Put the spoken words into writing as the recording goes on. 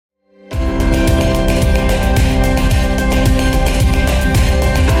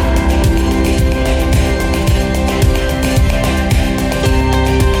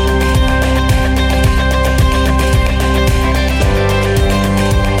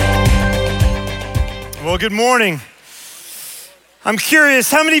Good morning. I'm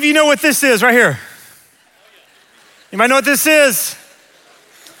curious, how many of you know what this is right here? You might know what this is.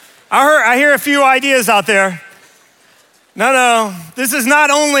 I hear a few ideas out there. No, this is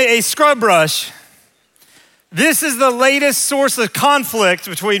not only a scrub brush. This is the latest source of conflict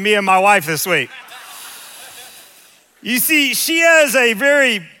between me and my wife this week. You see, she has a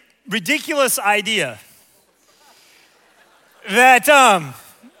very ridiculous idea that,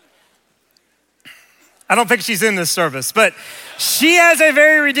 I don't think she's in this service, but she has a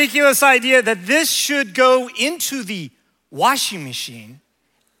very ridiculous idea that this should go into the washing machine,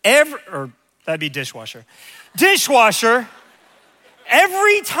 or that'd be dishwasher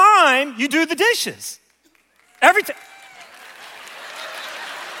every time you do the dishes. Every time.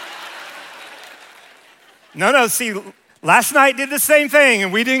 No, see, last night did the same thing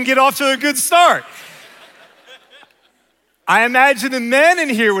and we didn't get off to a good start. I imagine the men in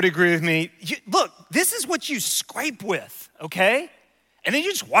here would agree with me. Look, this is what you scrape with, okay? And then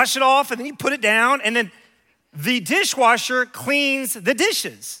you just wash it off and then you put it down and then the dishwasher cleans the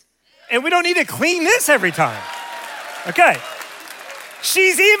dishes. And we don't need to clean this every time, okay?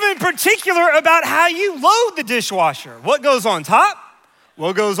 She's even particular about how you load the dishwasher. What goes on top?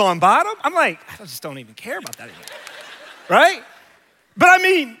 What goes on bottom? I'm like, I just don't even care about that anymore, right? But I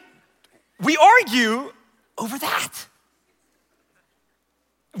mean, we argue over that.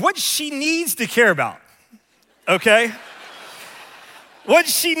 What she needs to care about, okay? What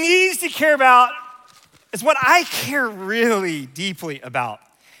she needs to care about is what I care really deeply about.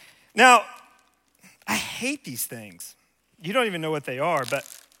 Now, I hate these things. You don't even know what they are, but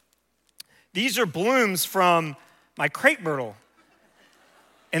these are blooms from my crepe myrtle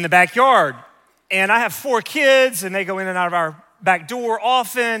in the backyard. And I have 4 kids, and they go in and out of our back door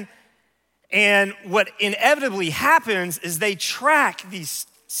often. And what inevitably happens is they track these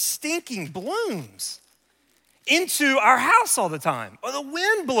stinking blooms into our house all the time, or the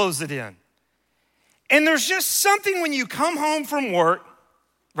wind blows it in. And there's just something when you come home from work,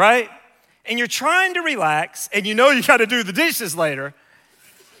 right? And you're trying to relax, and you know you gotta do the dishes later,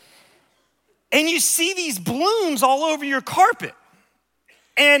 and you see these blooms all over your carpet.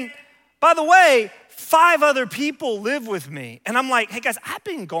 And by the way, 5 other people live with me, and I'm like, hey guys, I've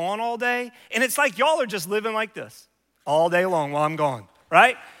been gone all day, and it's like y'all are just living like this all day long while I'm gone,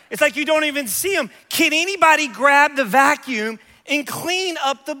 right? It's like you don't even see them. Can anybody grab the vacuum and clean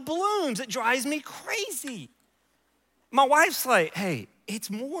up the blooms? It drives me crazy. My wife's like, hey, it's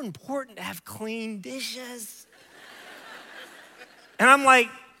more important to have clean dishes. And I'm like,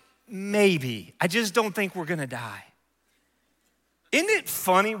 maybe. I just don't think we're gonna die. Isn't it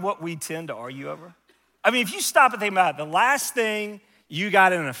funny what we tend to argue over? I mean, if you stop and think about it, the last thing you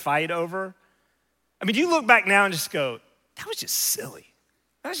got in a fight over, I mean, you look back now and just go, that was just silly.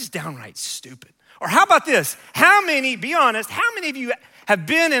 That was just downright stupid. Or how about this? Be honest, how many of you have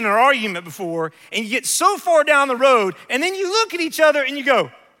been in an argument before and you get so far down the road and then you look at each other and you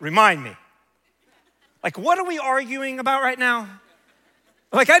go, remind me. Like, what are we arguing about right now?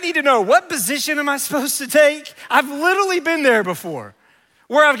 Like, I need to know, what position am I supposed to take? I've literally been there before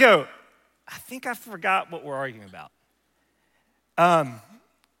where I go, I think I forgot what we're arguing about.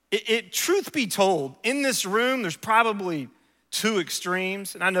 Truth be told, in this room, there's probably 2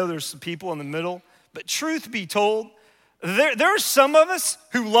 extremes, and I know there's some people in the middle, but truth be told, there are some of us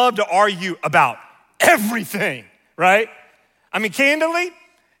who love to argue about everything, right? I mean, candidly,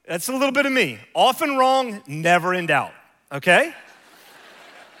 that's a little bit of me. Often wrong, never in doubt, okay?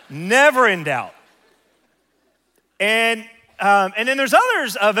 Never in doubt. And then there's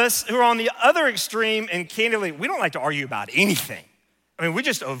others of us who are on the other extreme, and candidly, we don't like to argue about anything. I mean, we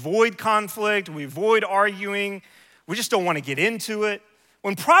just avoid conflict, we avoid arguing, we just don't want to get into it.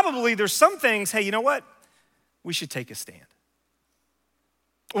 When probably there's some things, hey, you know what? We should take a stand.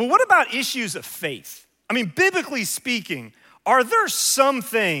 Well, what about issues of faith? I mean, biblically speaking, are there some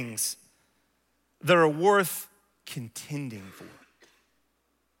things that are worth contending for?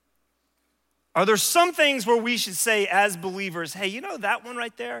 Are there some things where we should say as believers, hey, you know that one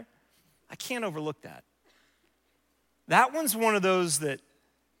right there? I can't overlook that. That one's one of those that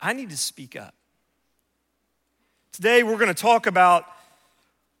I need to speak up. Today, we're going to talk about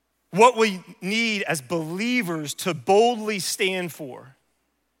what we need as believers to boldly stand for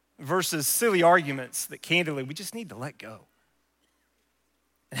versus silly arguments that candidly we just need to let go,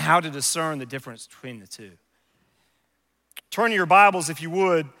 and how to discern the difference between the two. Turn your Bibles, if you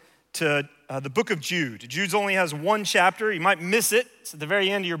would, to the book of Jude. Jude only has 1 chapter. You might miss it. It's at the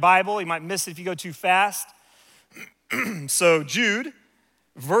very end of your Bible. You might miss it if you go too fast. So Jude,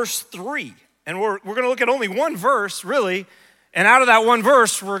 verse 3. And we're going to look at only one verse, really. And out of that one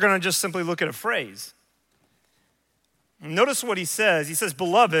verse, we're going to just simply look at a phrase. Notice what he says. He says,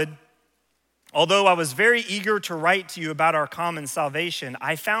 "Beloved, although I was very eager to write to you about our common salvation,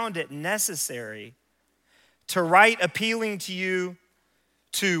 I found it necessary to write appealing to you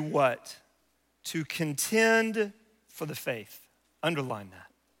to what? To contend for the faith." Underline that.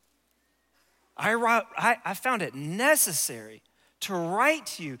 I found it necessary to write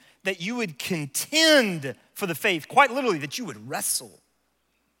to you that you would contend for the faith. Quite literally, that you would wrestle.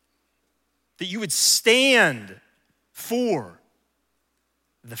 That you would stand for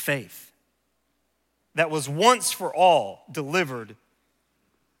the faith that was once for all delivered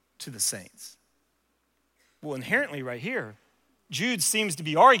to the saints. Well, inherently right here, Jude seems to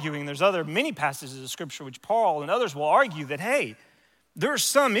be arguing, there's many passages of scripture which Paul and others will argue that, hey, there are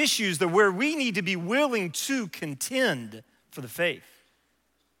some issues that where we need to be willing to contend for the faith.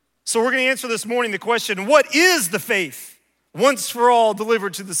 So we're going to answer this morning the question, what is the faith once for all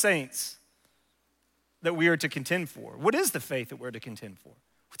delivered to the saints that we are to contend for? What is the faith that we're to contend for?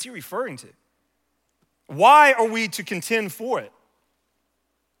 What's he referring to? Why are we to contend for it?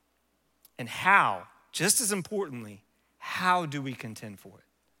 And how, just as importantly, how do we contend for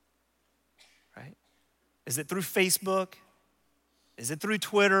it? Right? Is it through Facebook? Is it through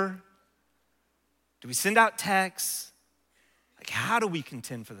Twitter? Do we send out texts? Like, how do we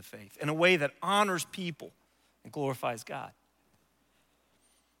contend for the faith in a way that honors people and glorifies God?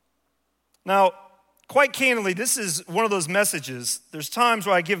 Now, quite candidly, this is one of those messages. There's times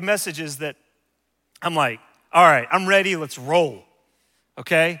where I give messages that I'm like, all right, I'm ready, let's roll.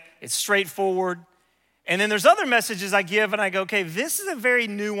 Okay? It's straightforward. And then there's other messages I give and I go, okay, this is a very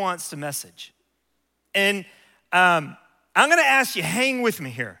nuanced message. And I'm gonna ask you, hang with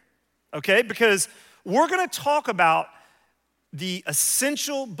me here, okay? Because we're gonna talk about the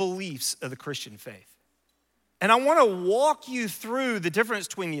essential beliefs of the Christian faith. And I wanna walk you through the difference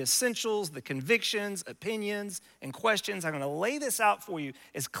between the essentials, the convictions, opinions, and questions. I'm gonna lay this out for you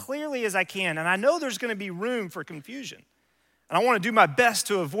as clearly as I can. And I know there's gonna be room for confusion. And I wanna do my best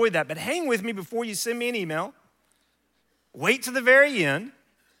to avoid that. But hang with me before you send me an email. Wait to the very end.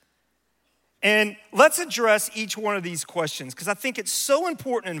 And let's address each one of these questions because I think it's so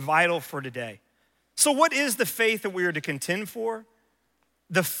important and vital for today. So what is the faith that we are to contend for?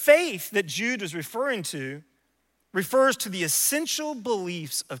 The faith that Jude is referring to refers to the essential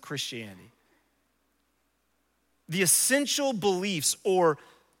beliefs of Christianity. The essential beliefs, or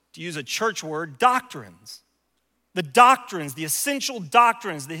to use a church word, doctrines. The doctrines, the essential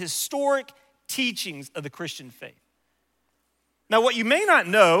doctrines, the historic teachings of the Christian faith. Now, what you may not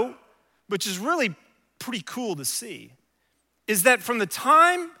know, which is really pretty cool to see, is that from the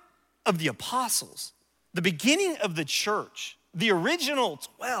time of the apostles, the beginning of the church, the original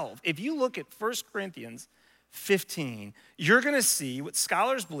 12, if you look at 1 Corinthians 15, you're gonna see what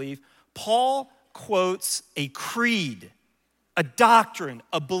scholars believe. Paul quotes a creed, a doctrine,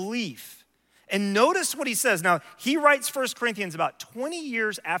 a belief. And notice what he says. Now, he writes 1 Corinthians about 20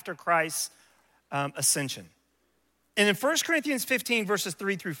 years after Christ's ascension. And in 1 Corinthians 15, verses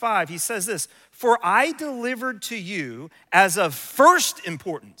 3 through 5, he says this, "For I delivered to you as of first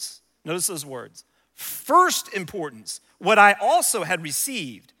importance," notice those words, first importance, "what I also had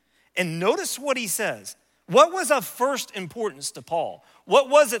received." And notice what he says. What was of first importance to Paul? What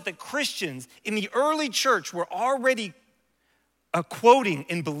was it that Christians in the early church were already quoting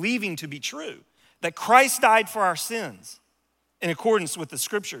and believing to be true? That Christ died for our sins in accordance with the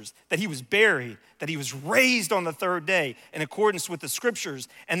scriptures, that he was buried, that he was raised on the third day in accordance with the scriptures,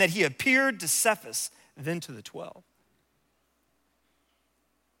 and that he appeared to Cephas, then to the 12.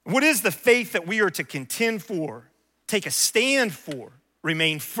 What is the faith that we are to contend for, take a stand for,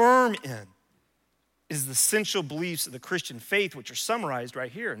 remain firm in? Is the essential beliefs of the Christian faith, which are summarized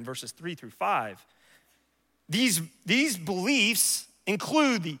right here in verses 3 through 5. These beliefs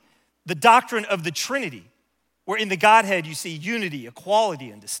include the doctrine of the Trinity, where in the Godhead you see unity, equality,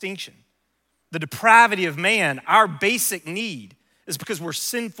 and distinction. The depravity of man, our basic need, is because we're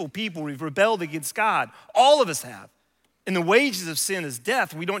sinful people. We've rebelled against God. All of us have. And the wages of sin is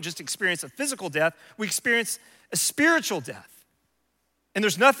death. We don't just experience a physical death, we experience a spiritual death. And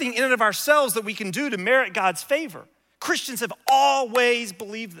there's nothing in and of ourselves that we can do to merit God's favor. Christians have always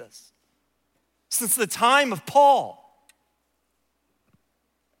believed this. Since the time of Paul.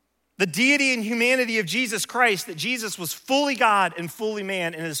 The deity and humanity of Jesus Christ, that Jesus was fully God and fully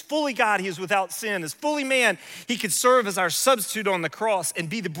man. And as fully God, he was without sin. As fully man, he could serve as our substitute on the cross and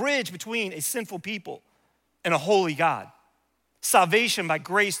be the bridge between a sinful people and a holy God. Salvation by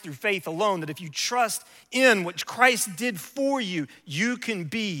grace through faith alone, that if you trust in what Christ did for you, you can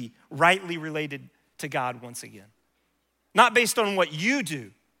be rightly related to God once again. Not based on what you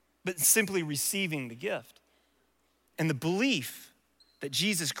do, but simply receiving the gift. and the belief that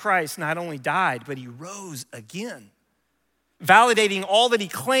Jesus Christ not only died, but he rose again, validating all that he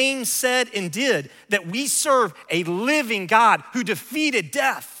claimed, said, and did, that we serve a living God who defeated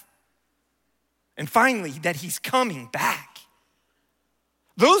death. And finally, that he's coming back.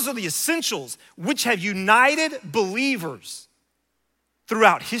 Those are the essentials which have united believers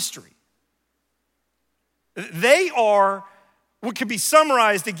throughout history. They are what could be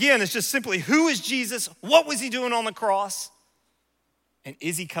summarized again as just simply, who is Jesus? What was he doing on the cross? And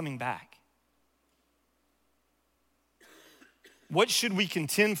is he coming back? What should we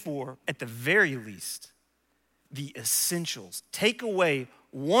contend for? At the very least, the essentials. Take away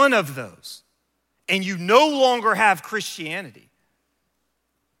one of those, and you no longer have Christianity.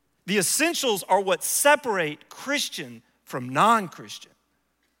 The essentials are what separate Christian from non-Christian.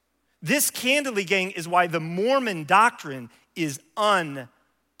 This, candidly, gang, is why the Mormon doctrine is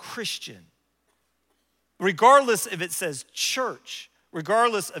un-Christian. Regardless if it says church,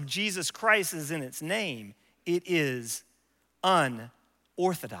 regardless of Jesus Christ is in its name, it is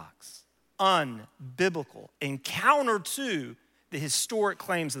unorthodox, unbiblical, and counter to the historic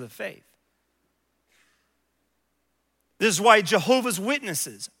claims of the faith. This is why Jehovah's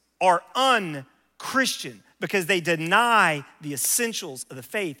Witnesses are un-Christian, because they deny the essentials of the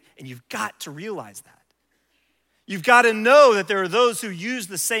faith, and you've got to realize that. You've got to know that there are those who use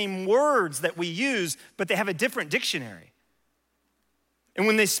the same words that we use, but they have a different dictionary. And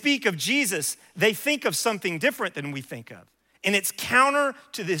when they speak of Jesus, they think of something different than we think of. And it's counter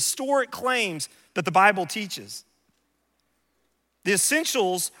to the historic claims that the Bible teaches. The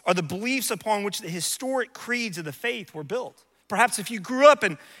essentials are the beliefs upon which the historic creeds of the faith were built. Perhaps if you grew up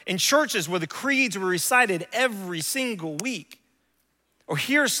in churches where the creeds were recited every single week, or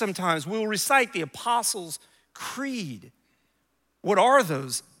here sometimes we'll recite the Apostles' Creed. What are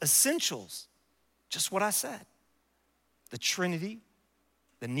those essentials? Just what I said. The Trinity,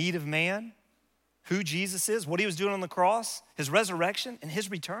 the need of man, who Jesus is, what he was doing on the cross, his resurrection, and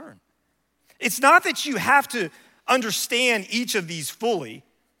his return. It's not that you have to understand each of these fully,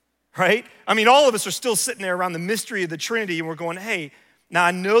 right? I mean, all of us are still sitting there around the mystery of the Trinity and we're going, hey, now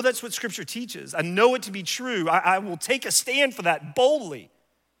I know that's what Scripture teaches. I know it to be true. I will take a stand for that boldly.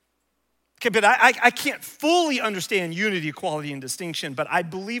 Okay, but I can't fully understand unity, equality, and distinction, but I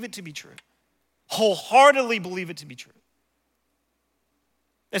believe it to be true. Wholeheartedly believe it to be true.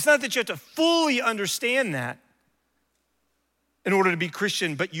 It's not that you have to fully understand that in order to be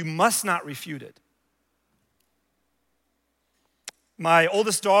Christian, but you must not refute it. My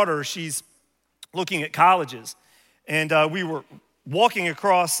oldest daughter, she's looking at colleges, and we were walking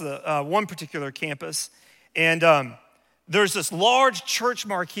across the one particular campus, and there's this large church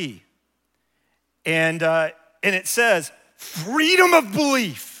marquee, and it says, freedom of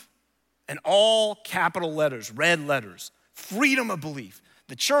belief, in all capital letters, red letters, freedom of belief,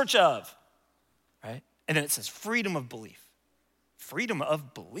 the church of, right? And then it says freedom of belief. Freedom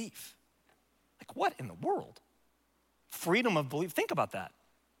of belief. Like what in the world? Freedom of belief, think about that.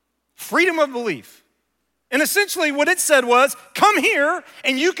 Freedom of belief. And essentially what it said was, come here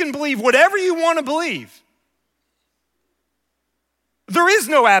and you can believe whatever you want to believe. There is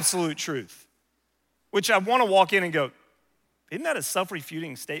no absolute truth. Which I want to walk in and go, isn't that a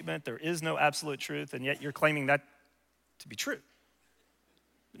self-refuting statement? There is no absolute truth, and yet you're claiming that to be true.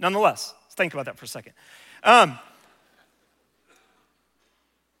 Nonetheless, let's think about that for a second. But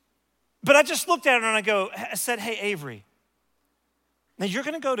I just looked at her and I said, hey, Avery, now you're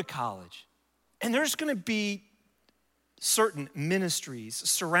going to go to college, and there's going to be certain ministries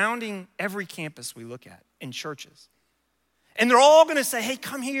surrounding every campus we look at in churches. And they're all gonna say, hey,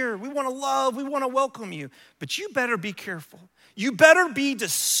 come here. We wanna love, we wanna welcome you. But you better be careful. You better be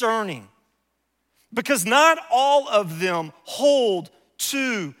discerning, because not all of them hold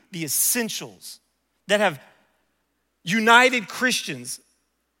to the essentials that have united Christians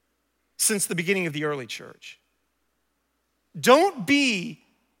since the beginning of the early church. Don't be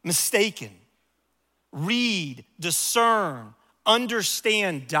mistaken. Read, discern,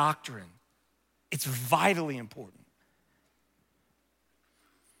 understand doctrine. It's vitally important.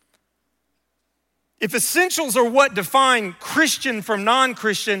 If essentials are what define Christian from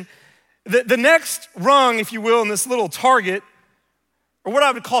non-Christian, the next rung, if you will, in this little target are what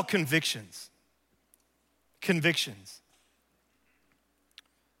I would call convictions. Convictions.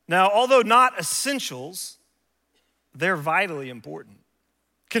 Now, although not essentials, they're vitally important.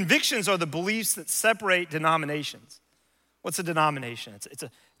 Convictions are the beliefs that separate denominations. What's a denomination? It's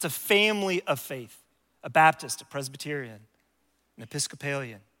a family of faith, a Baptist, a Presbyterian, an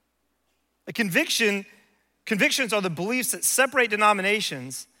Episcopalian. Convictions are the beliefs that separate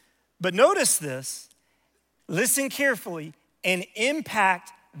denominations, but notice this, listen carefully, and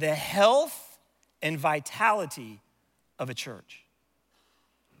impact the health and vitality of a church.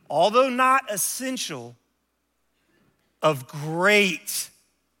 Although not essential, of great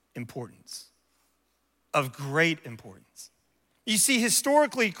importance. Of great importance. You see,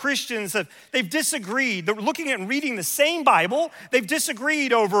 historically, Christians they've disagreed. They're looking at and reading the same Bible. They've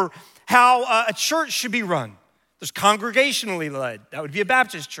disagreed over how a church should be run. There's congregationally led. That would be a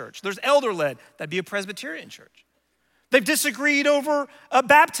Baptist church. There's elder led. That'd be a Presbyterian church. They've disagreed over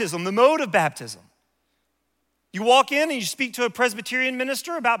baptism, the mode of baptism. You walk in and you speak to a Presbyterian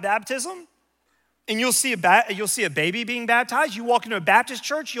minister about baptism, and you'll see a baby being baptized. You walk into a Baptist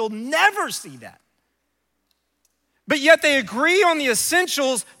church, you'll never see that. But yet they agree on the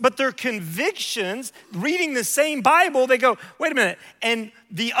essentials, but their convictions, reading the same Bible, they go, wait a minute. And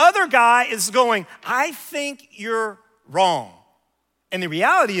the other guy is going, I think you're wrong. And the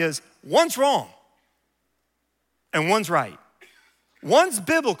reality is, one's wrong and one's right. One's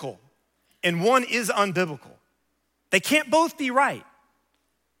biblical and one is unbiblical. They can't both be right.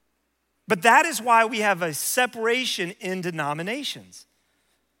 But that is why we have a separation in denominations.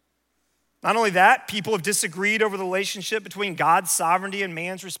 Not only that, people have disagreed over the relationship between God's sovereignty and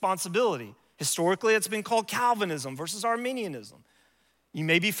man's responsibility. Historically, it's been called Calvinism versus Arminianism. You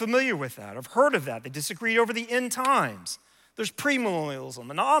may be familiar with that. I've heard of that. They disagreed over the end times. There's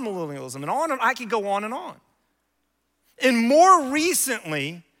premillennialism and amillennialism and on and I could go on and on. And more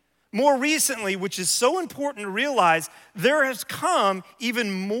recently, which is so important to realize, there has come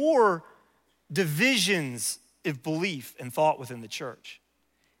even more divisions of belief and thought within the church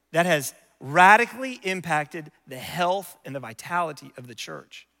that has radically impacted the health and the vitality of the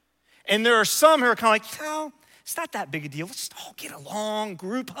church. And there are some who are kind of like, it's not that big a deal. Let's just all get along,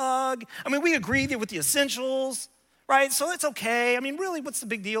 group hug. I mean, we agree with the essentials, right? So it's okay. I mean, really, what's the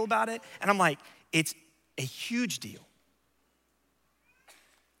big deal about it? And I'm like, it's a huge deal.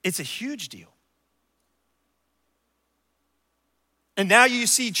 It's a huge deal. And now you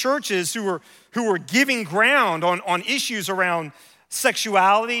see churches who are giving ground on issues around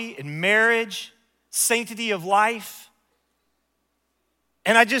sexuality and marriage, sanctity of life.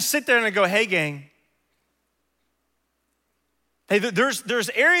 And I just sit there and I go, hey, gang. Hey, there's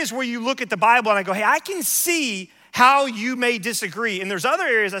areas where you look at the Bible and I go, hey, I can see how you may disagree. And there's other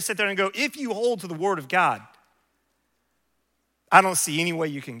areas I sit there and go, if you hold to the Word of God, I don't see any way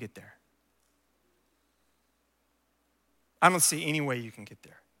you can get there. I don't see any way you can get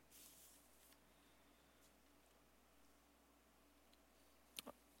there.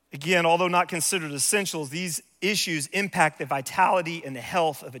 Again, although not considered essentials, these issues impact the vitality and the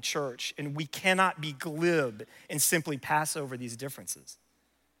health of a church, and we cannot be glib and simply pass over these differences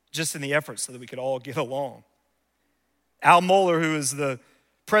just in the effort so that we could all get along. Al Mohler, who is the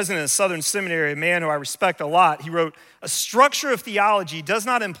president of Southern Seminary, a man who I respect a lot, he wrote, "A structure of theology does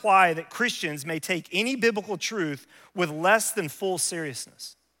not imply that Christians may take any biblical truth with less than full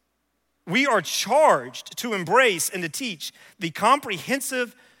seriousness. We are charged to embrace and to teach the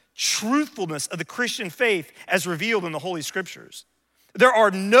comprehensive truthfulness of the Christian faith as revealed in the Holy Scriptures. There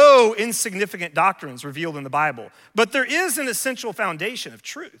are no insignificant doctrines revealed in the Bible, but there is an essential foundation of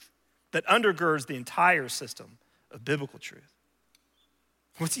truth that undergirds the entire system of biblical truth."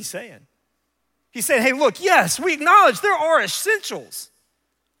 What's he saying? He's saying, hey, look, yes, we acknowledge there are essentials,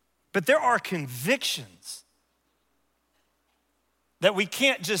 but there are convictions that we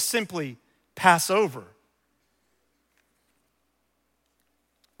can't just simply pass over.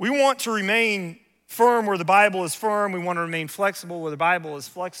 We want to remain firm where the Bible is firm. We want to remain flexible where the Bible is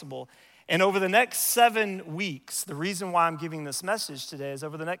flexible. And over the next 7 weeks, the reason why I'm giving this message today is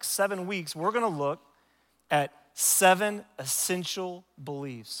over the next 7 weeks, we're going to look at 7 essential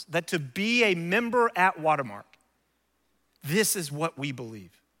beliefs that to be a member at Watermark, this is what we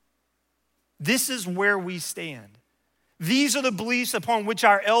believe. This is where we stand. These are the beliefs upon which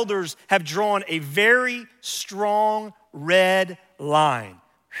our elders have drawn a very strong red line.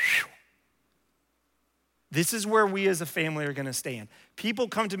 Whew. This is where we as a family are going to stand. People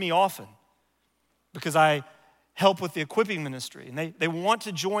come to me often because I help with the equipping ministry, and they want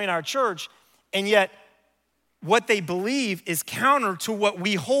to join our church, and yet what they believe is counter to what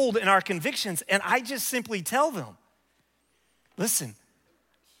we hold in our convictions. And I just simply tell them, listen,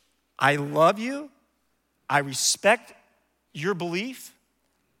 I love you. I respect your belief.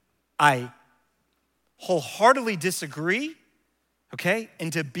 I wholeheartedly disagree, okay?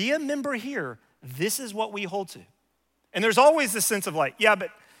 And to be a member here, this is what we hold to. And there's always this sense of like, yeah,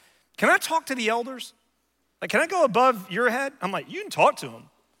 but can I talk to the elders? Like, can I go above your head? I'm like, you can talk to them.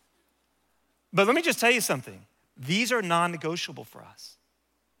 But let me just tell you something. These are non-negotiable for us.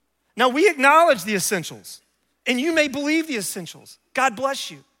 Now, we acknowledge the essentials. And you may believe the essentials. God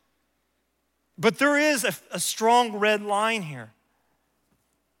bless you. But there is a strong red line here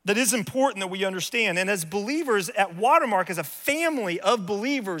that is important that we understand. And as believers at Watermark, as a family of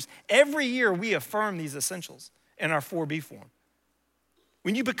believers, every year we affirm these essentials in our 4B form.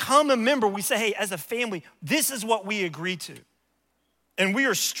 When you become a member, we say, hey, as a family, this is what we agree to. And we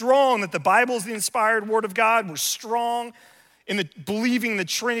are strong that the Bible is the inspired word of God. We're strong in believing the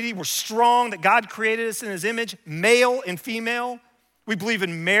Trinity. We're strong that God created us in his image, male and female. We believe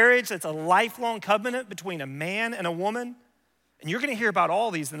in marriage. That's a lifelong covenant between a man and a woman. And you're going to hear about all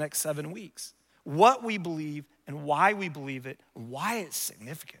these the next 7 weeks. What we believe and why we believe it, and why it's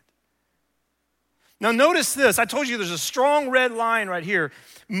significant. Now notice this. I told you there's a strong red line right here.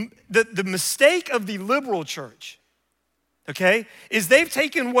 The mistake of the liberal church, okay, is they've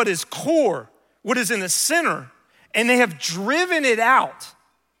taken what is core, what is in the center, and they have driven it out.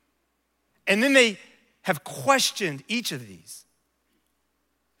 And then they have questioned each of these.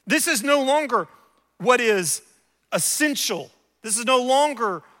 This is no longer what is essential. This is no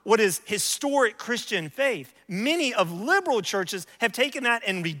longer what is historic Christian faith. Many of liberal churches have taken that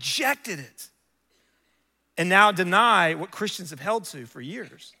and rejected it and now deny what Christians have held to for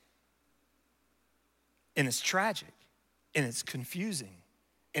years. And it's tragic, and it's confusing,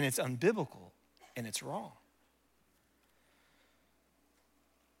 and it's unbiblical, and it's wrong.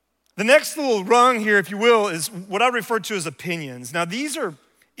 The next little rung here, if you will, is what I refer to as opinions. Now, these are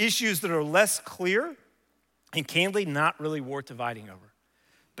issues that are less clear and candidly not really worth dividing over.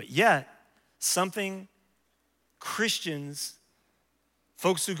 But yet, something Christians,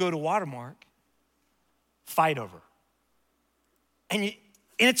 folks who go to Watermark, fight over. And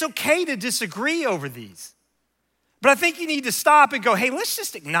it's okay to disagree over these. But I think you need to stop and go, hey, let's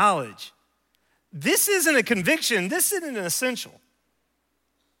just acknowledge this isn't a conviction, this isn't an essential.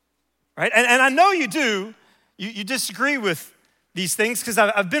 Right? And I know you do. You disagree with these things because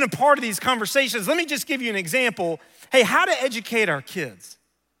I've been a part of these conversations. Let me just give you an example. Hey, how to educate our kids.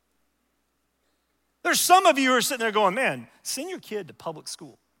 There's some of you who are sitting there going, man, send your kid to public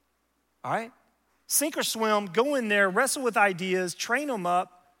school, all right? Sink or swim, go in there, wrestle with ideas, train them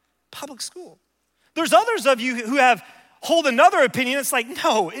up, public school. There's others of you who hold another opinion. It's like,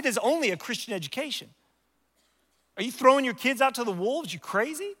 no, it is only a Christian education. Are you throwing your kids out to the wolves? You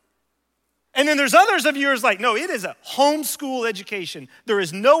crazy? And then there's others of you who are like, no, it is a homeschool education. There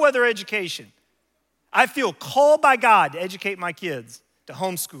is no other education. I feel called by God to educate my kids, to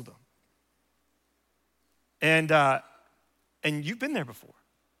homeschool them. And you've been there before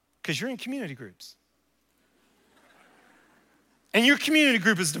because you're in community groups. And your community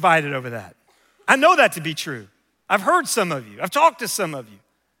group is divided over that. I know that to be true. I've heard some of you. I've talked to some of you.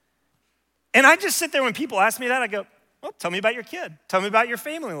 And I just sit there when people ask me that, I go, well, tell me about your kid. Tell me about your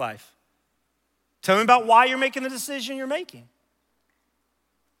family life. Tell me about why you're making the decision you're making.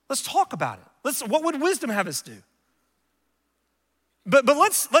 Let's talk about it. What would wisdom have us do? But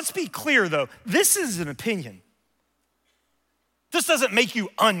let's be clear though. This is an opinion. This doesn't make you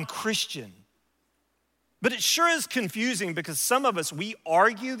unchristian. But it sure is confusing because some of us, we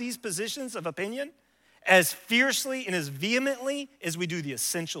argue these positions of opinion as fiercely and as vehemently as we do the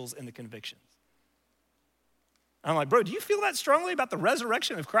essentials and the convictions. I'm like, bro, do you feel that strongly about the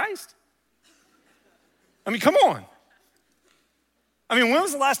resurrection of Christ? I mean, come on. I mean, when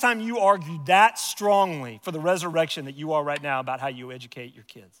was the last time you argued that strongly for the resurrection that you are right now about how you educate your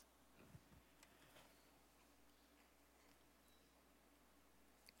kids?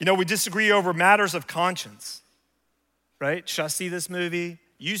 You know, we disagree over matters of conscience, right? Should I see this movie?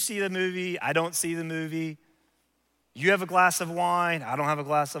 You see the movie, I don't see the movie. You have a glass of wine, I don't have a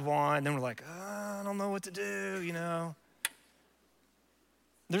glass of wine. Then we're like, I don't know what to do, you know.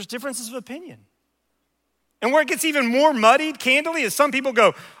 There's differences of opinion. And where it gets even more muddied, candidly, is some people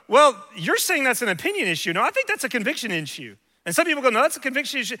go, well, you're saying that's an opinion issue. No, I think that's a conviction issue. And some people go, no, that's a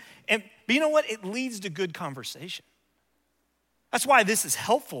conviction issue. But you know what? It leads to good conversation. That's why this is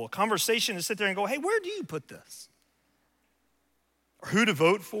helpful, a conversation to sit there and go, hey, where do you put this? Or who to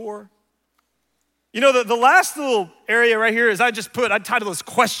vote for? You know, the last little area right here is I titled this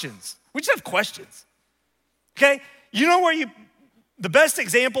questions. We just have questions, okay? You know where the best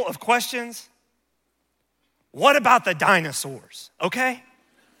example of questions? What about the dinosaurs, okay?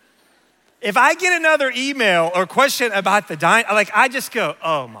 If I get another email or question about the I just go,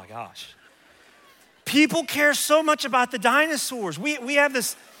 oh my gosh. People care so much about the dinosaurs. We have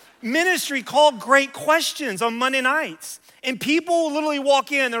this ministry called Great Questions on Monday nights. And people literally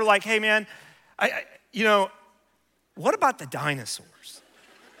walk in, they're like, hey man, what about the dinosaurs?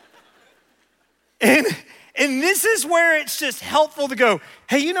 And this is where it's just helpful to go,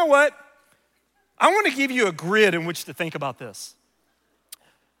 hey, you know what? I want to give you a grid in which to think about this.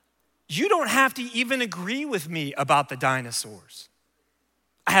 You don't have to even agree with me about the dinosaurs.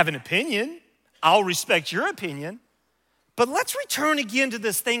 I have an opinion. I'll respect your opinion. But let's return again to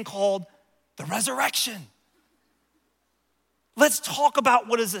this thing called the resurrection. Let's talk about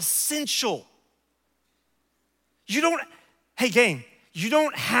what is essential. Hey gang, you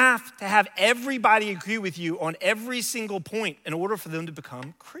don't have to have everybody agree with you on every single point in order for them to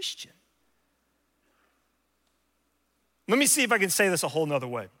become Christian. Let me see if I can say this a whole nother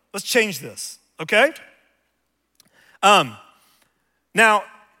way. Let's change this, okay? Now,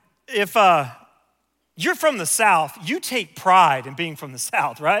 if you're from the South, you take pride in being from the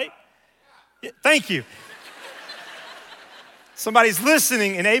South, right? Thank you. Somebody's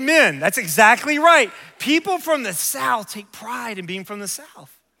listening, and amen. That's exactly right. People from the South take pride in being from the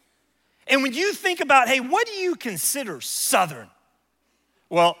South. And when you think about, hey, what do you consider Southern?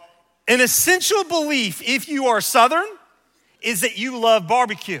 Well, an essential belief, if you are Southern, is that you love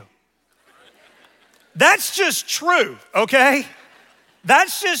barbecue. That's just true, okay?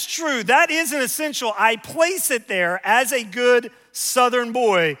 That's just true. That is an essential. I place it there as a good Southern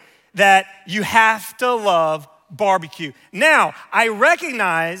boy that you have to love barbecue. Now, I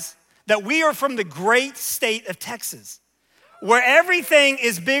recognize that we are from the great state of Texas, where everything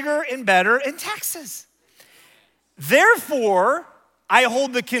is bigger and better in Texas. Therefore, I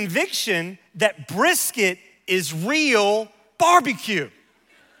hold the conviction that brisket is real barbecue,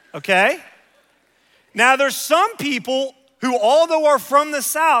 okay? Now, there's some people who, although are from the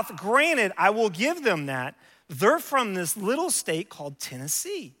South, granted, I will give them that, they're from this little state called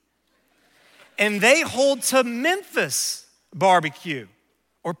Tennessee. And they hold to Memphis barbecue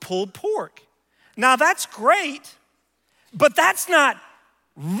or pulled pork. Now, that's great, but that's not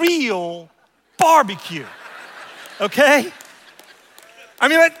real barbecue, okay? I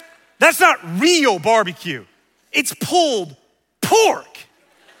mean, that's not real barbecue. It's pulled pork.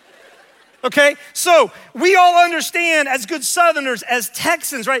 Okay, so we all understand as good Southerners, as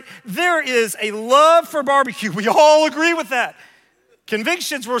Texans, right? There is a love for barbecue. We all agree with that.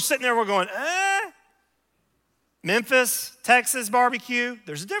 Convictions, we're sitting there, we're going, Memphis, Texas barbecue,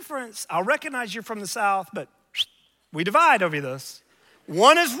 there's a difference. I'll recognize you're from the South, but we divide over this.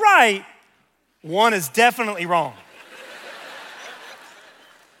 One is right, one is definitely wrong.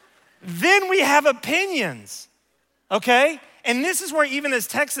 Then we have opinions, okay? And this is where even as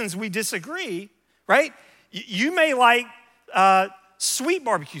Texans, we disagree, right? You may like sweet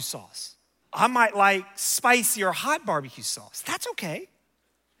barbecue sauce. I might like spicy or hot barbecue sauce. That's okay.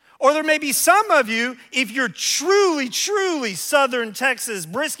 Or there may be some of you, if you're truly, truly Southern Texas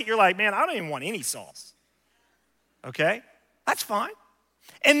brisket, you're like, man, I don't even want any sauce. Okay? That's fine.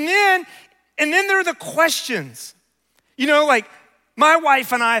 And then there are the questions. You know, like my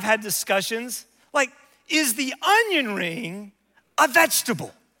wife and I have had discussions like, is the onion ring a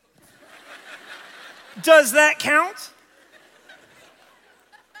vegetable? Does that count?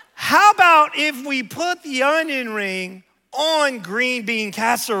 How about if we put the onion ring on green bean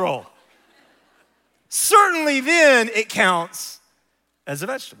casserole? Certainly then it counts as a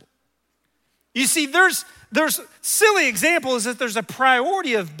vegetable. You see, there's silly examples that there's a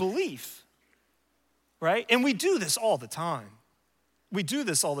priority of belief, right? And we do this all the time. We do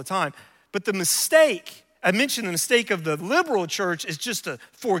this all the time. But the mistake, I mentioned the mistake of the liberal church is just to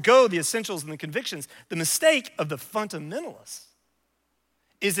forego the essentials and the convictions. The mistake of the fundamentalists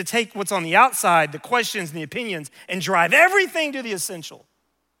is to take what's on the outside, the questions and the opinions, and drive everything to the essential.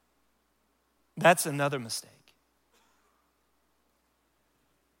 That's another mistake.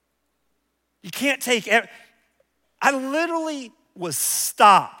 You can't take, I literally was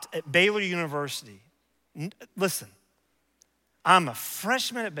stopped at Baylor University. Listen, I'm a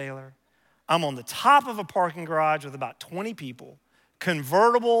freshman at Baylor. I'm on the top of a parking garage with about 20 people,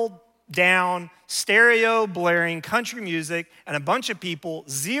 convertible down, stereo blaring, country music, and a bunch of people,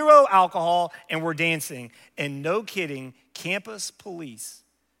 zero alcohol, and we're dancing. And no kidding, campus police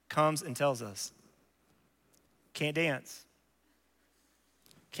comes and tells us, can't dance.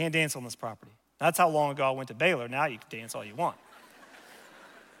 Can't dance on this property. That's how long ago I went to Baylor. Now you can dance all you want.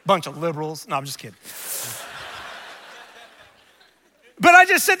 Bunch of liberals. No, I'm just kidding. But I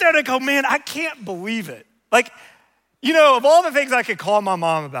just sit there and go, man, I can't believe it. Like, you know, of all the things I could call my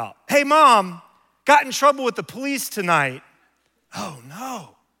mom about, hey, Mom, got in trouble with the police tonight. Oh,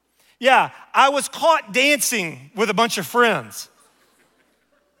 no. Yeah, I was caught dancing with a bunch of friends.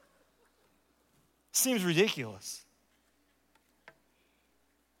 Seems ridiculous.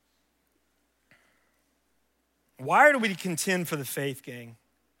 Why do we contend for the faith, gang?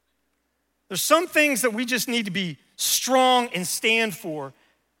 There's some things that we just need to be strong and stand for.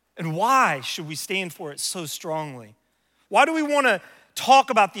 And why should we stand for it so strongly? Why do we want to talk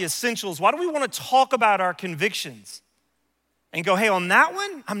about the essentials? Why do we want to talk about our convictions and go, hey, on that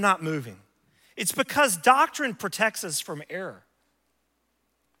one, I'm not moving? It's because doctrine protects us from error.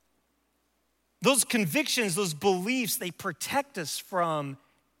 Those convictions, those beliefs, they protect us from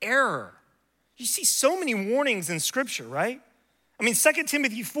error. You see so many warnings in Scripture, right? I mean, 2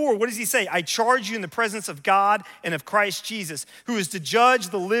 Timothy 4, what does he say? I charge you in the presence of God and of Christ Jesus, who is to judge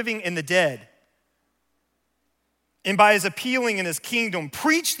the living and the dead. And by his appealing in his kingdom,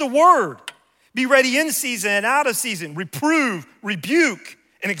 preach the word. Be ready in season and out of season. Reprove, rebuke,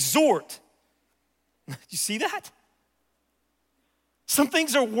 and exhort. You see that? Some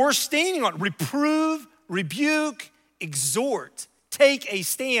things are worth standing on. Reprove, rebuke, exhort. Take a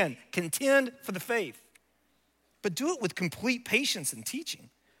stand. Contend for the faith. But do it with complete patience and teaching.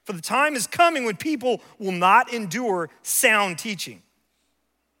 For the time is coming when people will not endure sound teaching.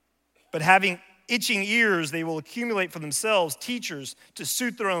 But having itching ears, they will accumulate for themselves teachers to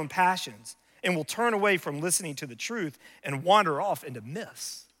suit their own passions, and will turn away from listening to the truth and wander off into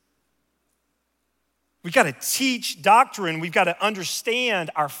myths. We've got to teach doctrine. We've got to understand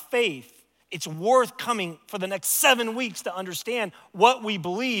our faith. It's worth coming for the next 7 weeks to understand what we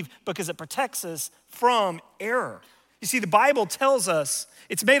believe because it protects us from error. You see, the Bible tells us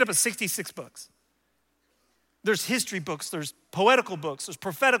it's made up of 66 books. There's history books, there's poetical books, there's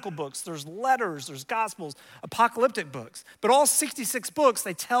prophetical books, there's letters, there's gospels, apocalyptic books. But all 66 books,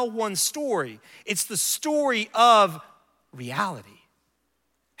 they tell one story. It's the story of reality.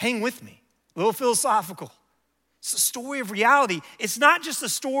 Hang with me, a little philosophical. It's the story of reality. It's not just a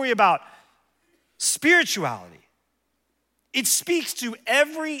story about spirituality. It speaks to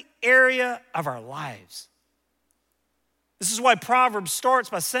every area of our lives. This is why Proverbs starts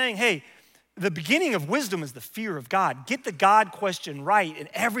by saying, hey, the beginning of wisdom is the fear of God. Get the God question right and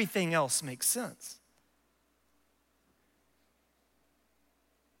everything else makes sense.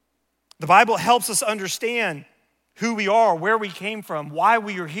 The Bible helps us understand who we are, where we came from, why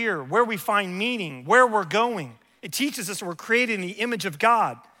we are here, where we find meaning, where we're going. It teaches us that we're created in the image of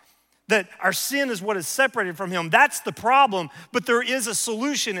God, that our sin is what is separated from him. That's the problem, but there is a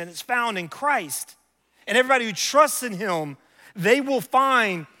solution and it's found in Christ. And everybody who trusts in him, they will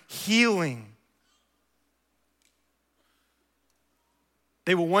find healing.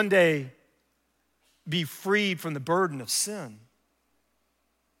 They will one day be freed from the burden of sin.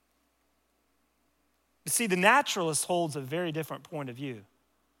 But see, the naturalist holds a very different point of view.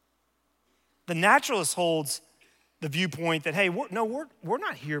 The naturalist holds the viewpoint that, hey, we're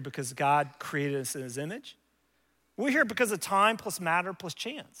not here because God created us in his image. We're here because of time plus matter plus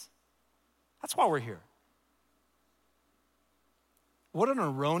chance. That's why we're here. What an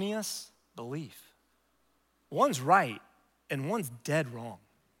erroneous belief. One's right and one's dead wrong.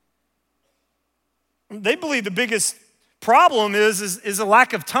 They believe the biggest problem is a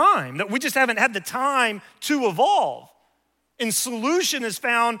lack of time, that we just haven't had the time to evolve. And solution is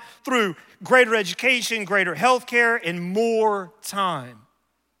found through greater education, greater health care, and more time.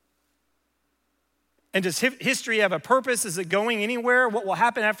 And does history have a purpose? Is it going anywhere? What will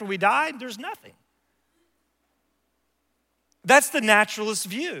happen after we die? There's nothing. That's the naturalist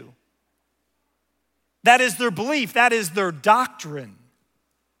view. That is their belief. That is their doctrine.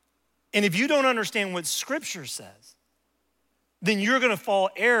 And if you don't understand what Scripture says, then you're going to fall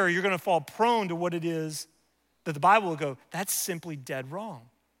error. You're going to fall prone to what it is that the Bible will go, that's simply dead wrong.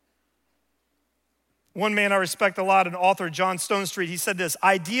 One man I respect a lot, an author, John Stonestreet, he said this: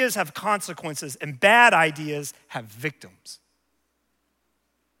 ideas have consequences and bad ideas have victims.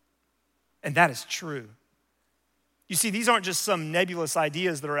 And that is true. You see, these aren't just some nebulous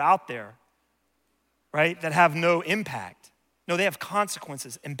ideas that are out there, right, that have no impact. No, they have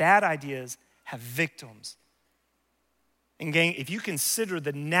consequences, and bad ideas have victims. And gang, if you consider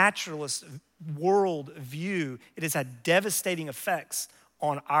the naturalist world view, it has had devastating effects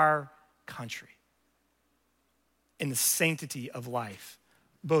on our country in the sanctity of life,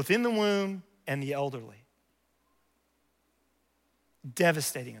 both in the womb and the elderly.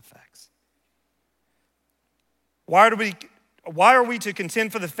 Devastating effects. Why are we to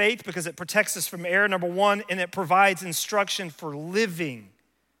contend for the faith? Because it protects us from error, number one, and it provides instruction for living,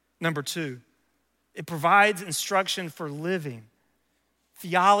 number two. It provides instruction for living.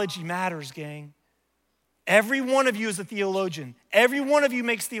 Theology matters, gang. Every one of you is a theologian. Every one of you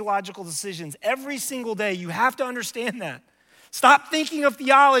makes theological decisions every single day. You have to understand that. Stop thinking of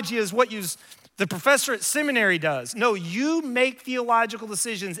theology as what the professor at seminary does. No, you make theological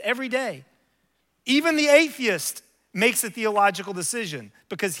decisions every day. Even the atheist makes a theological decision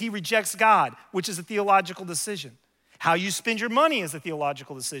because he rejects God, which is a theological decision. How you spend your money is a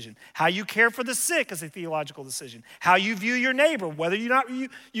theological decision. How you care for the sick is a theological decision. How you view your neighbor, whether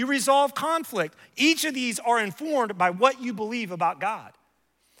you resolve conflict. Each of these are informed by what you believe about God.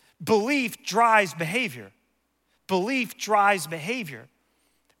 Belief drives behavior. Belief drives behavior.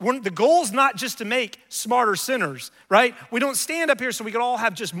 The goal is not just to make smarter sinners, right? We don't stand up here so we can all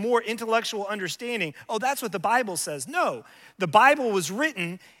have just more intellectual understanding. Oh, that's what the Bible says. No, the Bible was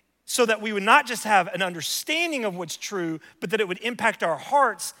written so that we would not just have an understanding of what's true, but that it would impact our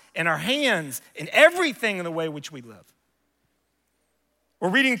hearts and our hands and everything in the way which we live.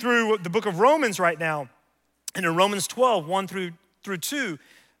 We're reading through the book of Romans right now, and in Romans 12, 1 through 2,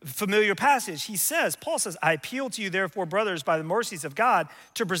 familiar passage, Paul says, I appeal to you, therefore, brothers, by the mercies of God,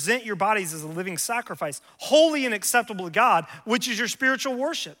 to present your bodies as a living sacrifice, holy and acceptable to God, which is your spiritual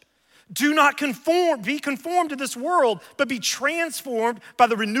worship. Do not be conformed to this world, but be transformed by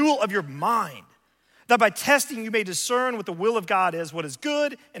the renewal of your mind, that by testing you may discern what the will of God is, what is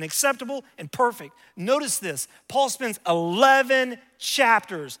good and acceptable and perfect. Notice this, Paul spends 11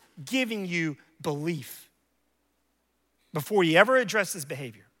 chapters giving you belief before he ever addresses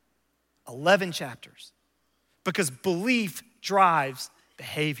behavior. 11 chapters, because belief drives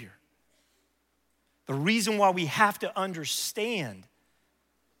behavior. The reason why we have to understand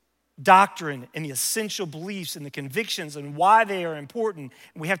doctrine and the essential beliefs and the convictions and why they are important,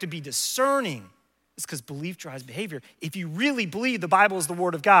 and we have to be discerning, is because belief drives behavior. If you really believe the Bible is the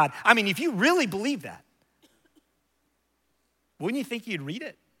Word of God, if you really believe that, wouldn't you think you'd read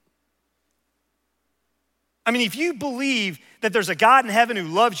it? If you believe that there's a God in heaven who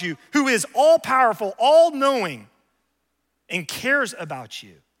loves you, who is all-powerful, all-knowing, and cares about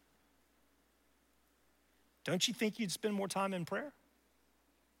you, don't you think you'd spend more time in prayer?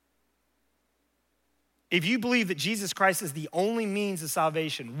 If you believe that Jesus Christ is the only means of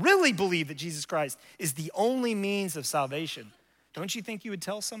salvation, really believe that Jesus Christ is the only means of salvation, don't you think you would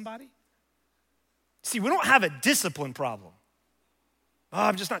tell somebody? See, we don't have a discipline problem. Oh,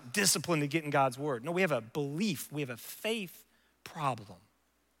 I'm just not disciplined to get in God's word. No, we have a belief. We have a faith problem.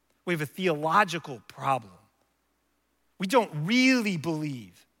 We have a theological problem. We don't really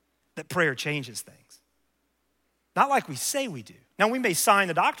believe that prayer changes things. Not like we say we do. Now, we may sign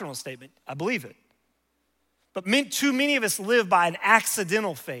the doctrinal statement. I believe it. But too many of us live by an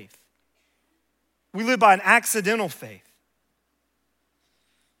accidental faith. We live by an accidental faith.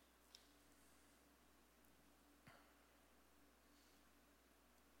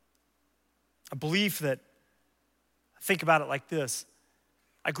 A belief that, think about it like this.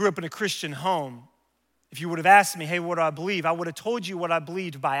 I grew up in a Christian home. If you would have asked me, hey, what do I believe? I would have told you what I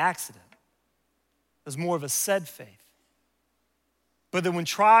believed by accident. It was more of a said faith. But then when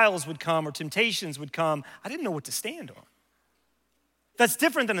trials would come or temptations would come, I didn't know what to stand on. That's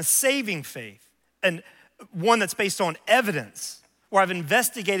different than a saving faith, and one that's based on evidence, where I've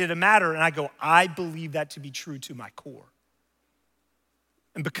investigated a matter and I go, I believe that to be true to my core.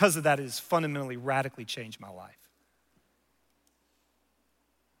 And because of that, it has fundamentally, radically changed my life.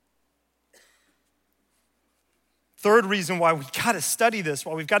 Third reason why we've got to study this,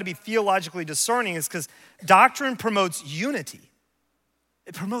 why we've got to be theologically discerning, is because doctrine promotes unity.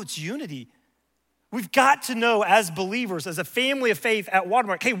 It promotes unity. We've got to know as believers, as a family of faith at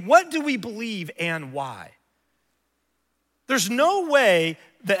Watermark, hey, what do we believe and why? There's no way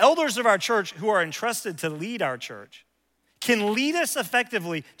the elders of our church who are entrusted to lead our church can lead us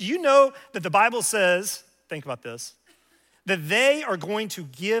effectively. Do you know that the Bible says, think about this, that they are going to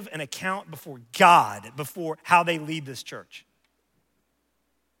give an account before God, before how they lead this church?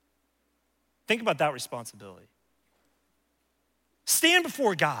 Think about that responsibility. Stand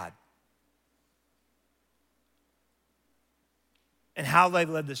before God and how they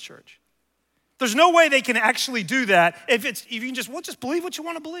led this church. There's no way they can actually do that if you can just believe what you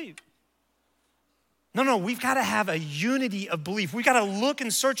want to believe. No, we've got to have a unity of belief. We've got to look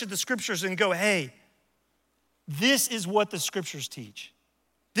and search at the scriptures and go, hey, this is what the scriptures teach.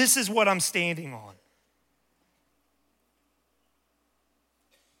 This is what I'm standing on.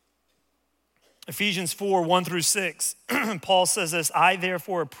 Ephesians 4, 1 through 6, Paul says this, I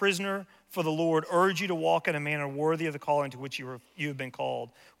therefore, a prisoner for the Lord, urge you to walk in a manner worthy of the calling to which you have been called,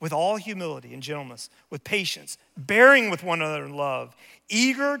 with all humility and gentleness, with patience, bearing with one another in love,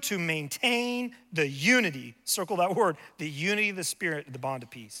 eager to maintain the unity, circle that word, the unity of the Spirit in the bond of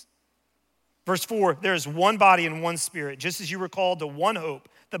peace. Verse 4, there is one body and one Spirit, just as you were called to one hope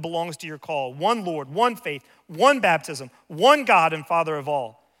that belongs to your call, one Lord, one faith, one baptism, one God and Father of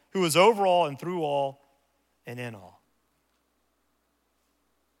all, who is over all and through all and in all.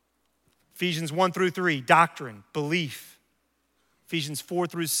 Ephesians 1 through 3, doctrine, belief. Ephesians 4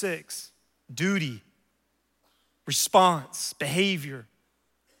 through 6, duty. response, behavior.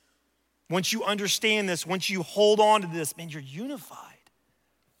 Once you understand this, once you hold on to this, man, you're unified.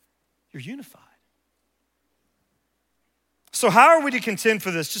 You're unified. So how are we to contend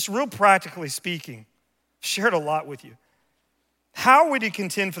for this? Just real practically speaking, shared a lot with you. How are we to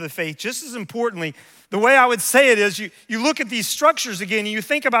contend for the faith? Just as importantly, the way I would say it is you look at these structures again and you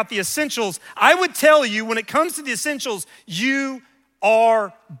think about the essentials. I would tell you when it comes to the essentials, you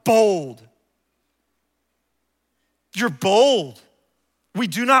are bold. You're bold. We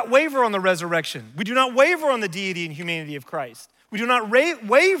do not waver on the resurrection. We do not waver on the deity and humanity of Christ. We do not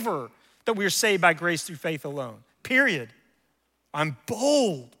waver that we are saved by grace through faith alone. Period. I'm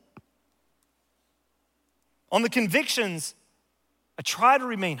bold. On the convictions, I try to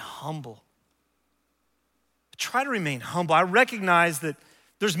remain humble. I recognize that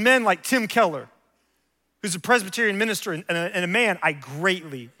there's men like Tim Keller, who's a Presbyterian minister and a man I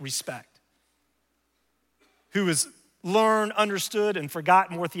greatly respect, who has learned, understood, and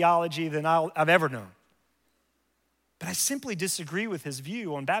forgotten more theology than I've ever known. But I simply disagree with his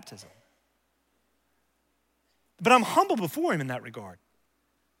view on baptism. But I'm humble before him in that regard.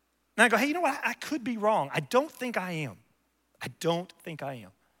 And I go, hey, you know what? I could be wrong. I don't think I am.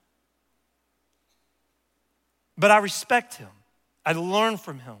 But I respect him. I learn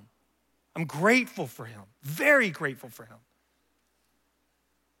from him. I'm grateful for him, very grateful for him.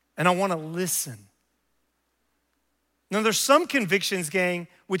 And I want to listen. Now, there's some convictions, gang,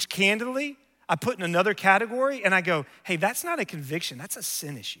 which candidly I put in another category, and I go, hey, that's not a conviction, that's a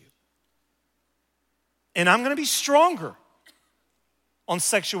sin issue. And I'm going to be stronger on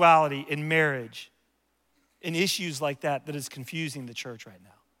sexuality and marriage and issues like that is confusing the church right now.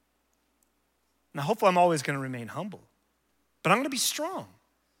 Now, hopefully I'm always going to remain humble, but I'm going to be strong.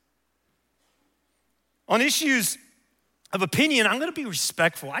 On issues of opinion, I'm going to be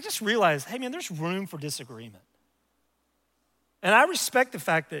respectful. I just realized, hey, man, there's room for disagreement. And I respect the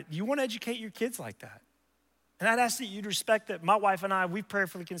fact that you want to educate your kids like that. And I'd ask that you'd respect that my wife and I, we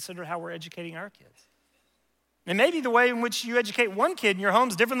prayerfully consider how we're educating our kids. And maybe the way in which you educate one kid in your home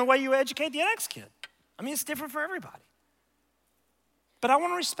is different than the way you educate the next kid. I mean, it's different for everybody. But I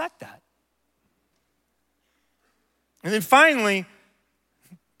want to respect that. And then finally,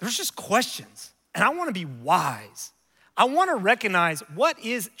 there's just questions. And I want to be wise. I want to recognize what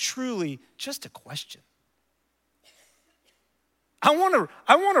is truly just a question. I want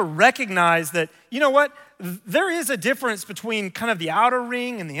to recognize that, you know what? There is a difference between kind of the outer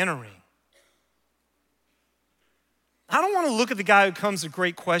ring and the inner ring. I don't want to look at the guy who comes with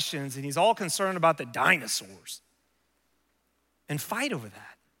great questions and he's all concerned about the dinosaurs and fight over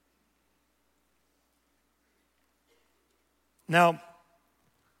that. Now,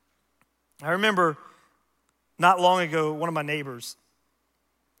 I remember not long ago, one of my neighbors,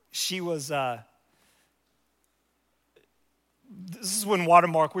 she was, this is when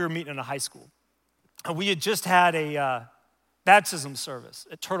Watermark, we were meeting in a high school. We had just had a baptism service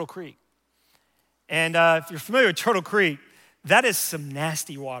at Turtle Creek. And if you're familiar with Turtle Creek, that is some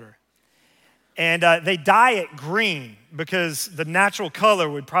nasty water. And they dye it green because the natural color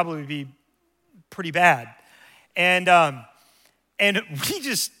would probably be pretty bad. And we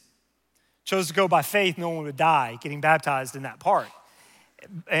just chose to go by faith. No one would die getting baptized in that park.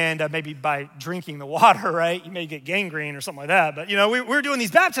 And maybe by drinking the water, right? You may get gangrene or something like that. But, you know, we were doing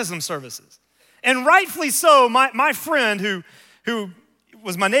these baptism services. And rightfully so, my friend who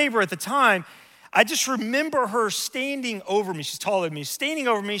was my neighbor at the time, I just remember her standing over me. She's taller than me. Standing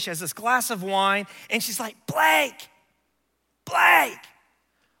over me, she has this glass of wine, and she's like, Blake,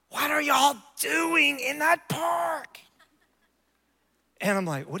 what are y'all doing in that park? And I'm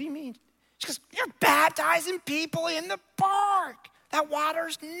like, what do you mean? She goes, you're baptizing people in the park. That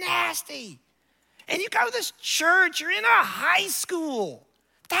water's nasty. And you go to this church, you're in a high school.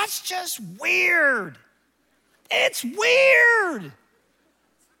 That's just weird. It's weird.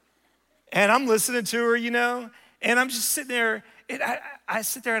 And I'm listening to her, you know, and I'm just sitting there, and I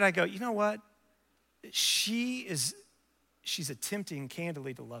sit there and I go, you know what? She's attempting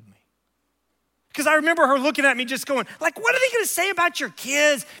candidly to love me. Because I remember her looking at me just going, like, what are they going to say about your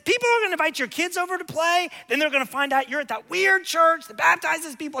kids? People are going to invite your kids over to play. Then they're going to find out you're at that weird church that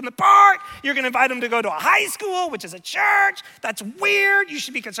baptizes people in the park. You're going to invite them to go to a high school, which is a church. That's weird. You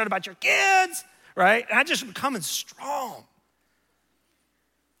should be concerned about your kids, right? And I just becoming strong.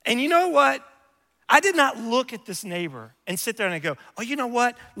 And you know what? I did not look at this neighbor and sit there and I go, oh, you know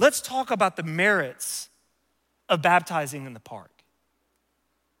what? Let's talk about the merits of baptizing in the park.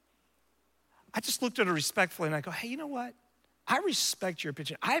 I just looked at her respectfully and I go, hey, you know what? I respect your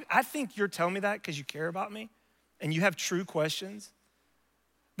opinion. I think you're telling me that because you care about me and you have true questions.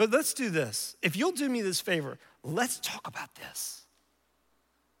 But let's do this. If you'll do me this favor, let's talk about this.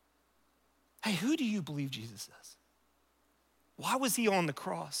 Hey, who do you believe Jesus is? Why was he on the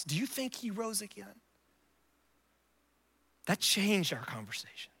cross? Do you think he rose again? That changed our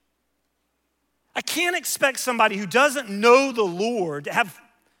conversation. I can't expect somebody who doesn't know the Lord to have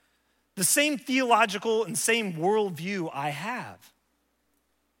the same theological and same worldview I have.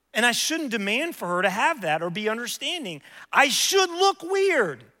 And I shouldn't demand for her to have that or be understanding. I should look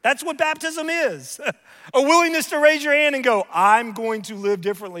weird. That's what baptism is. A willingness to raise your hand and go, I'm going to live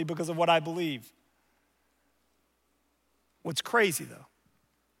differently because of what I believe. What's crazy, though,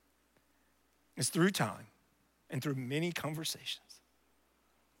 is through time and through many conversations,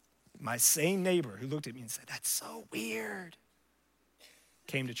 my same neighbor who looked at me and said, that's so weird,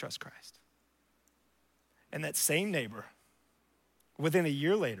 came to trust Christ. And that same neighbor, within a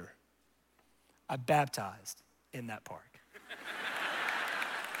year later, I baptized in that park.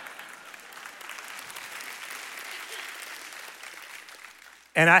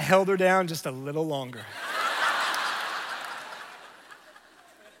 And I held her down just a little longer.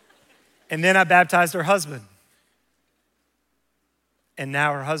 And then I baptized her husband. And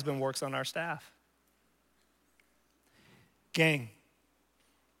now her husband works on our staff. Gang,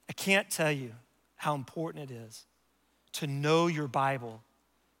 I can't tell you how important it is to know your Bible,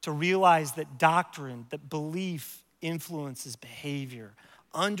 to realize that doctrine, that belief influences behavior.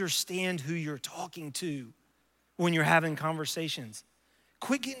 Understand who you're talking to when you're having conversations.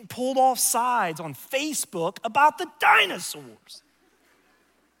 Quit getting pulled off sides on Facebook about the dinosaurs.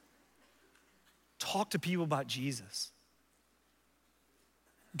 Talk to people about Jesus.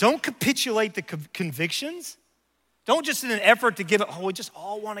 Don't capitulate the convictions. Don't just in an effort to get, we just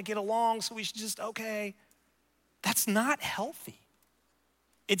all want to get along, so we should just, okay. That's not healthy.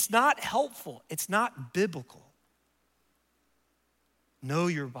 It's not helpful. It's not biblical. Know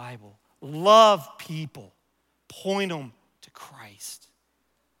your Bible. Love people. Point them to Christ.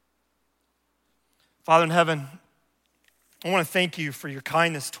 Father in heaven, I want to thank you for your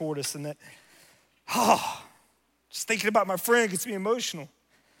kindness toward us, and that, just thinking about my friend gets me emotional.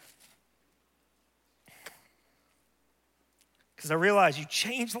 Because I realize you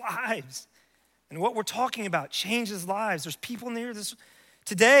change lives. And what we're talking about changes lives. There's people in here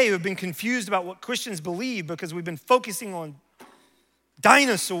today who have been confused about what Christians believe because we've been focusing on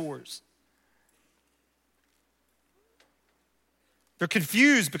dinosaurs. They're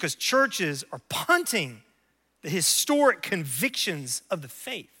confused because churches are punting the historic convictions of the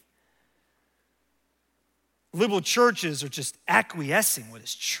faith. Liberal churches are just acquiescing what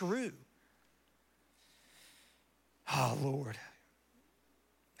is true. Oh, Lord,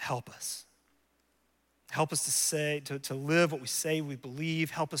 help us. Help us to say, to live what we say we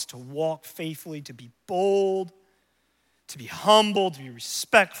believe. Help us to walk faithfully, to be bold, to be humble, to be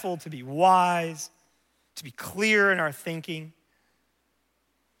respectful, to be wise, to be clear in our thinking,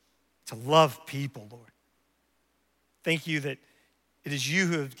 to love people, Lord. Thank you that it is you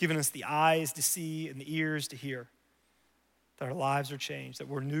who have given us the eyes to see and the ears to hear, that our lives are changed, that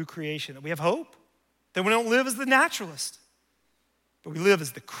we're a new creation, that we have hope, that we don't live as the naturalist, but we live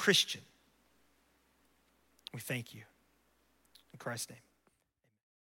as the Christian. We thank you. In Christ's name.